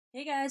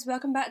Hey guys,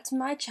 welcome back to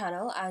my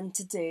channel, and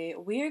today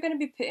we are going to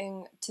be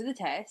putting to the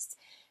test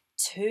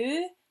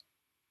two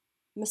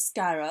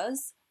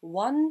mascaras,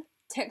 one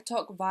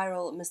TikTok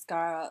viral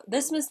mascara.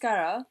 This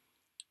mascara,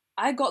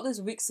 I got this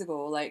weeks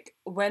ago, like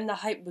when the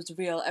hype was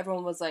real,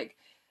 everyone was like,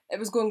 it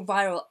was going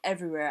viral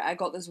everywhere. I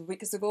got this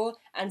weeks ago,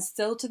 and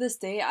still to this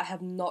day I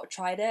have not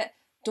tried it.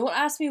 Don't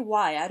ask me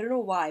why, I don't know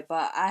why,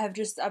 but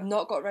I've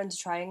not got around to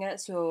trying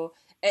it, so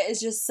it is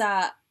just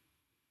sat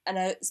and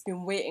it's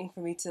been waiting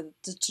for me to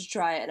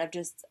try it,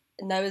 and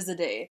now is the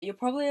day. You'll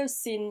probably have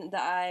seen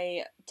that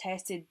I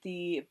tested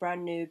the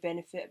brand new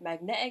Benefit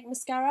Magnetic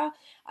Mascara.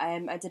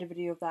 I did a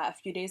video of that a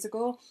few days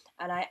ago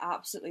and I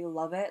absolutely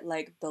love it.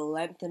 Like the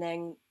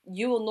lengthening,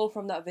 you will know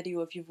from that video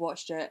if you've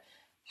watched it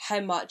how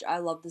much I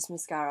love this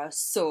mascara.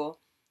 So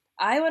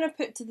I want to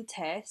put to the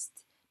test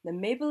the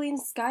Maybelline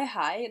Sky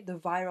High, the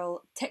viral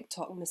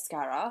TikTok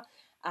mascara,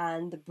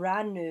 and the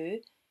brand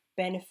new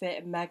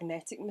Benefit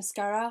Magnetic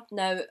Mascara.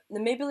 Now, the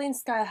Maybelline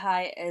Sky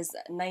High is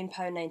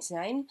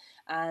 £9.99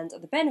 and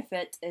the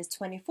Benefit is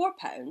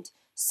 £24.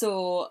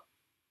 So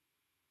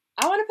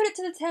I want to put it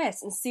to the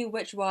test and see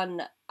which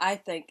one I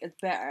think is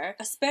better,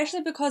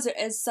 especially because there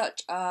is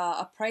such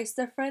a price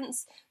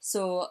difference.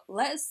 So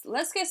let's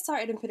get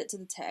started and put it to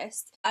the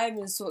test. I've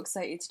been so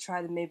excited to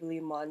try the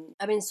Maybelline one.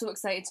 I've been so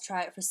excited to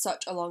try it for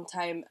such a long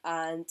time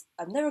and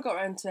I've never got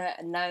around to it,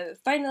 and now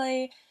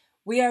finally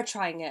we are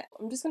trying it.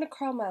 I'm just going to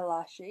curl my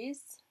lashes.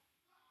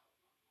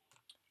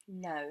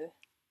 Now,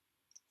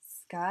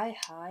 Sky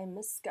High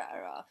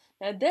Mascara.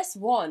 Now this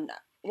one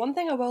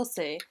thing I will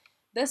say,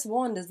 this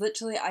wand is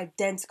literally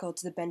identical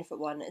to the Benefit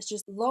one. It's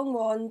just long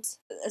wand,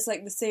 it's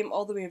like the same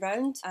all the way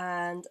around,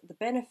 and the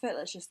Benefit,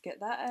 let's just get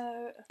that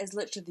out, is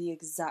literally the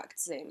exact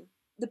same.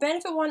 The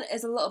Benefit one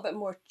is a little bit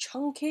more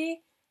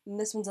chunky, and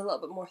this one's a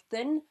little bit more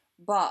thin,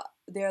 but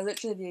they're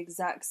literally the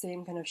exact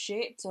same kind of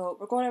shape. So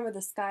we're going in with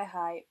the Sky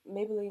High,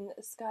 Maybelline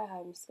Sky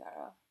High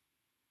Mascara.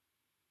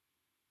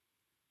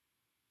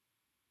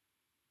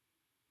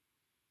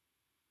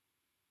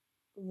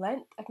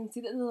 Length, I can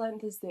see that the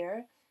length is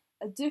there.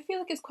 I do feel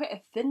like it's quite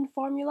a thin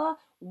formula,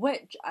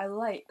 which I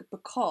like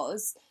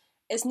because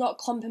it's not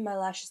clumping my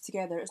lashes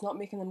together. It's not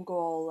making them go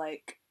all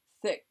like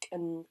thick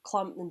and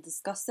clumped and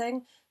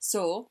disgusting.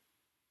 So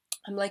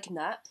I'm liking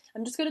that.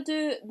 I'm just going to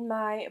do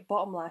my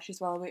bottom lashes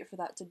while I wait for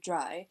that to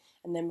dry,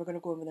 and then we're going to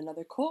go in with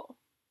another coat.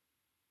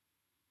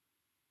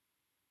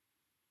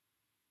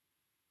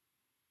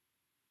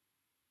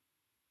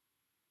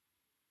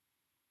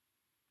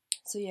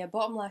 So yeah,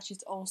 bottom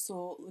lashes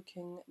also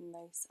looking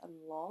nice and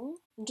long.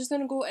 I'm just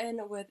going to go in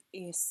with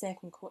a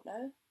second coat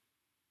now.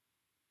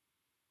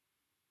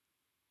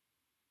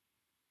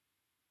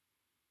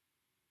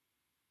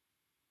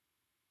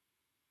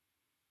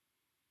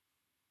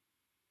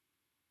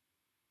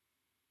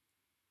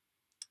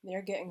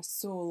 They're getting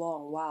so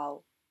long,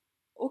 wow.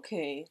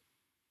 Okay.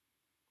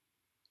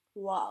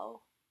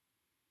 Wow.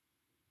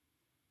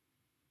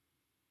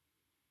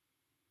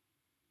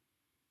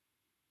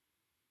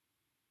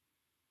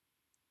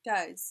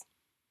 Guys,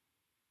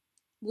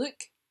 look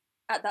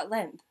at that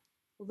length.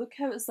 Look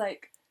how it's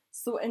like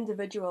so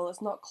individual,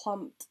 it's not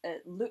clumped,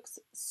 it looks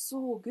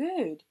so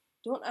good.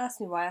 Don't ask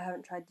me why I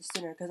haven't tried this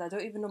sooner, because I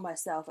don't even know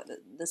myself at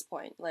this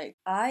point. Like,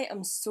 I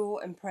am so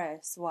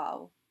impressed,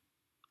 wow.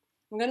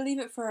 I'm going to leave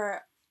it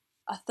for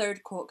a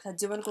third coat, because I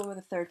do want to go with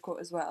a third coat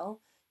as well,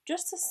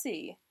 just to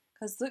see.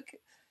 Because look,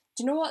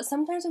 do you know what,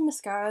 sometimes with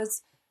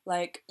mascaras,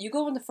 like, you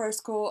go on the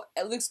first coat,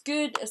 it looks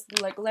good, it's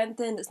like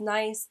lengthened, it's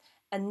nice,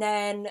 and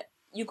then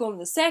you go on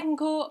the second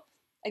coat,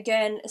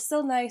 again, it's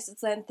still nice,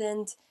 it's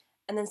lengthened,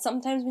 and then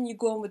sometimes when you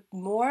go on with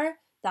more,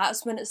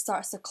 that's when it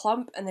starts to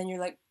clump, and then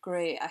you're like,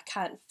 great, I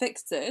can't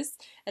fix this,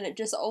 and it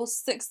just all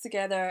sticks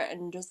together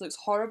and just looks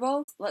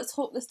horrible. Let's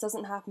hope this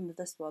doesn't happen with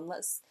this one.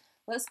 Let's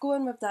go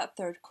in with that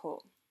third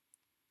coat.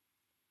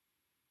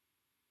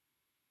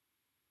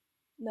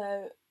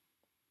 Now,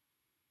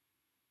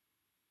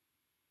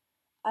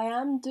 I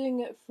am doing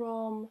it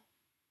from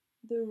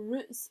the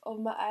roots of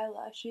my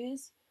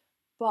eyelashes,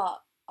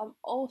 but I'm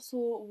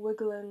also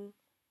wiggling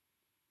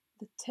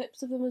the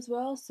tips of them as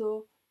well,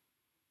 so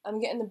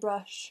I'm getting the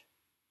brush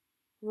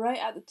right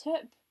at the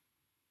tip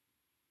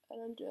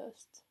and I'm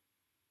just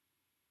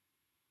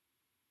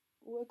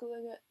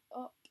wiggling it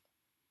up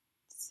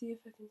to see if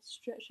I can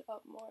stretch it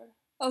up more.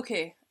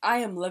 Okay, I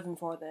am living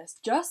for this.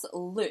 Just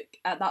look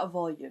at that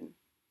volume.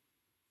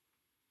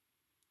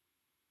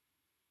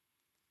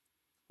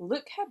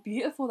 Look how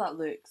beautiful that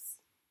looks.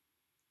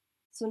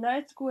 So now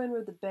to go in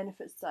with the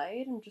Benefit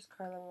side, I'm just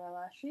curling my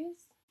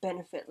lashes.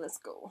 Benefit, let's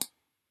go.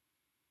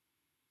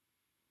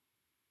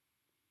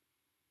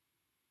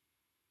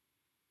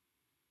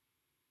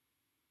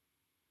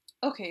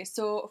 Okay,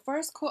 so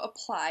first coat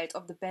applied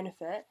of the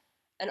Benefit,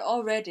 and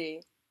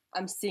already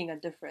I'm seeing a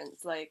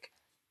difference. Like,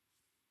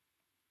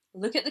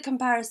 look at the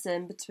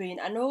comparison between,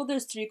 I know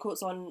there's three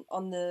coats on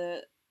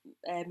the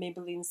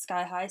Maybelline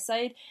Sky High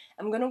side.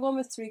 I'm going to go in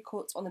with three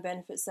coats on the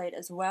Benefit side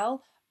as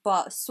well,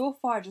 but so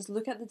far, just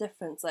look at the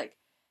difference. Like,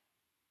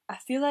 I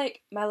feel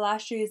like my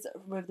lashes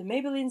with the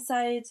Maybelline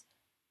side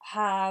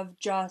have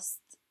just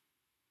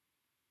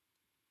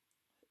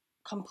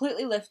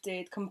completely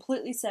lifted,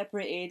 completely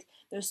separated.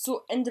 They're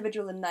so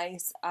individual and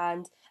nice,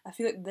 and I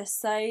feel like this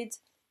side,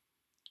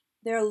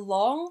 they're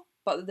long,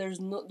 but they're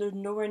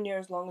nowhere near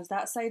as long as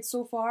that side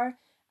so far,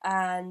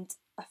 and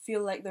I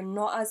feel like they're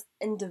not as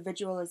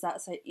individual as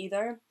that side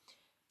either.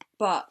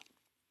 But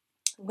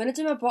I'm going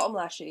to do my bottom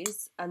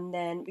lashes and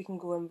then we can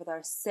go in with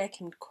our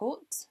second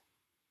coat.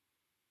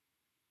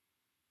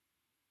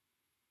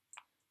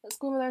 Let's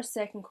go with our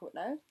second coat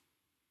now.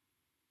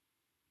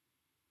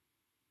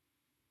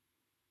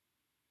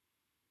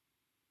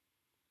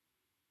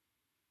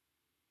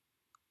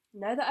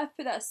 Now that I've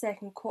put that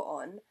second coat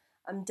on,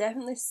 I'm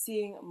definitely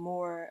seeing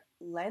more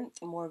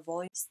length, more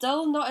volume.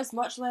 Still not as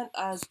much length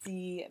as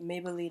the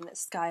Maybelline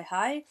Sky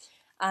High,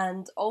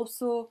 and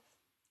also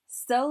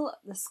still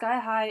the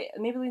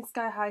Maybelline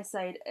Sky High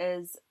side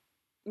is,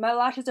 my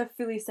lashes are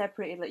fully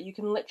separated, like you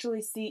can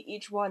literally see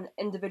each one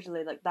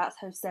individually, like that's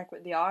how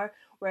separate they are,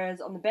 whereas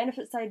on the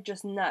Benefit side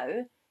just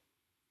now,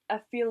 I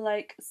feel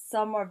like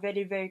some are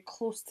very, very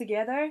close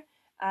together,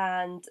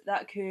 and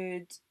that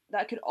could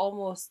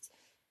almost,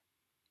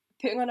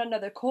 putting on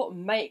another coat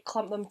might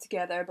clump them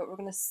together, but we're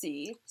gonna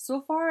see.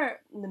 So far,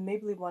 the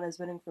Maybelline one is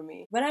winning for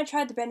me. When I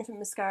tried the Benefit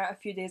mascara a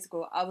few days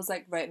ago, I was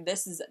like, right,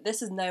 this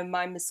is now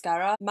my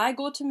mascara. My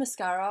go-to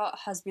mascara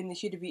has been the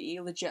Huda Beauty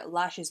Legit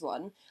Lashes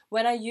one.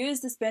 When I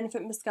used this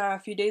Benefit mascara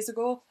a few days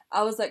ago,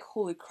 I was like,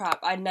 holy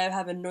crap, I now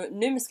have a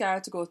new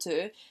mascara to go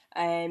to,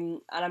 and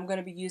I'm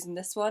gonna be using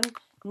this one.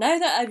 Now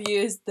that I've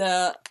used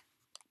the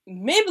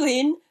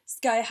Maybelline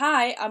Sky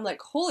High, I'm like,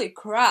 holy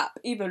crap,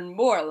 even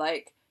more,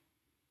 like,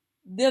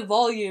 the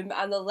volume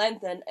and the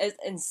lengthen is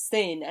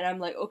insane, and I'm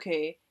like,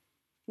 okay,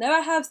 now I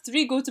have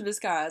 3 go-to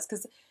mascaras,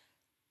 because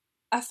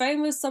I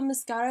find with some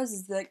mascaras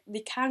is that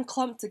they can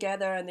clump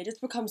together and they just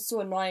become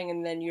so annoying,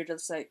 and then you're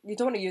just like, you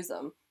don't want to use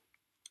them.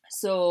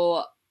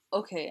 So,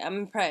 okay, I'm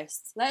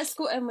impressed. Let's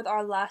go in with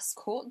our last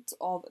coat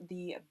of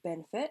the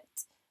Benefit.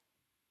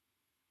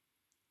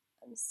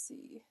 Let's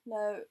see.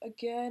 Now,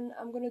 again,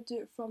 I'm going to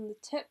do it from the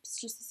tips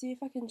just to see if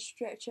I can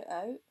stretch it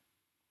out.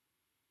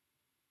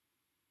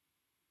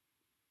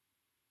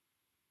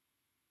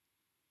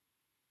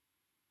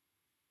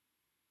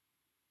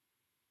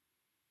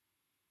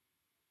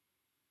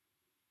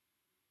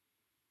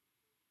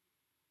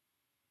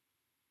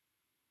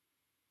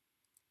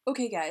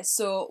 Okay guys,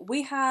 so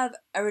we have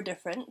our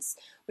difference.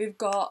 We've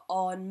got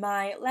on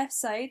my left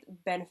side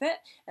Benefit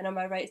and on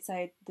my right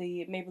side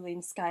the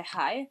Maybelline Sky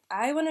High.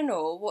 I want to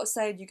know what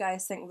side you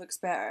guys think looks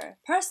better.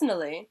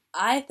 Personally,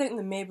 I think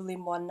the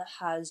Maybelline one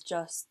has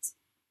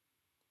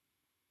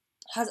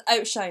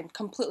outshined,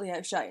 completely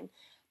outshined.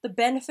 The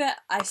Benefit,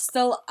 I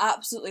still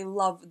absolutely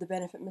love the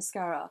Benefit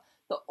mascara.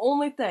 The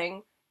only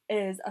thing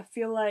is I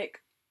feel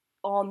like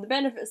on the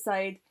Benefit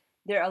side,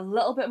 they're a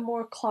little bit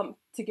more clumped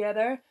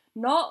together.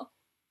 Not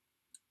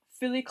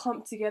fully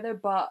clumped together,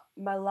 but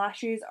my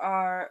lashes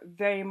are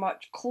very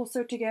much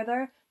closer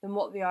together than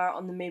what they are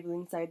on the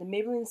Maybelline side. The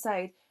Maybelline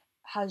side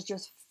has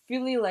just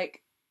fully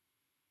like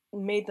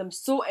made them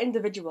so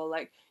individual,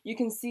 like you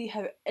can see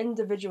how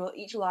individual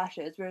each lash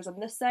is, whereas on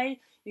this side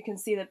you can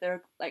see that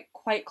they're like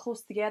quite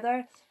close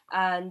together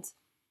and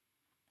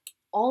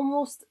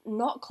almost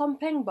not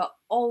clumping but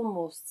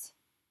almost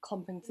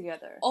clumping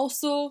together.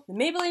 Also, the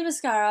Maybelline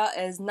mascara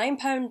is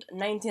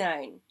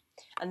 £9.99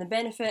 and the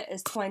Benefit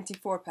is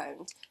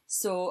 £24.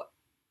 So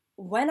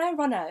when I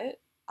run out,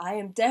 I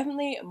am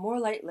definitely more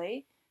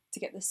likely to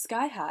get the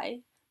Sky High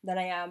than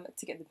I am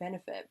to get the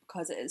Benefit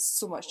because it is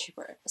so much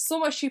cheaper. So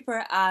much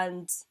cheaper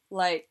and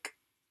like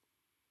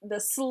the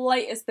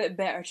slightest bit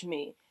better to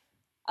me.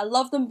 I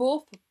love them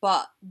both,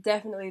 but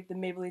definitely the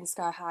Maybelline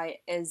Sky High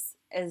is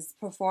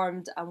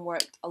performed and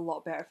worked a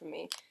lot better for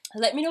me.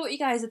 Let me know what you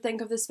guys think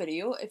of this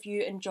video. If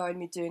you enjoyed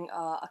me doing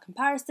a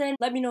comparison,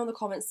 let me know in the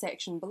comments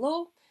section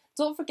below.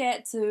 Don't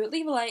forget to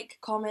leave a like,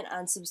 comment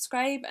and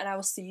subscribe, and I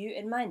will see you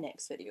in my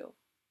next video.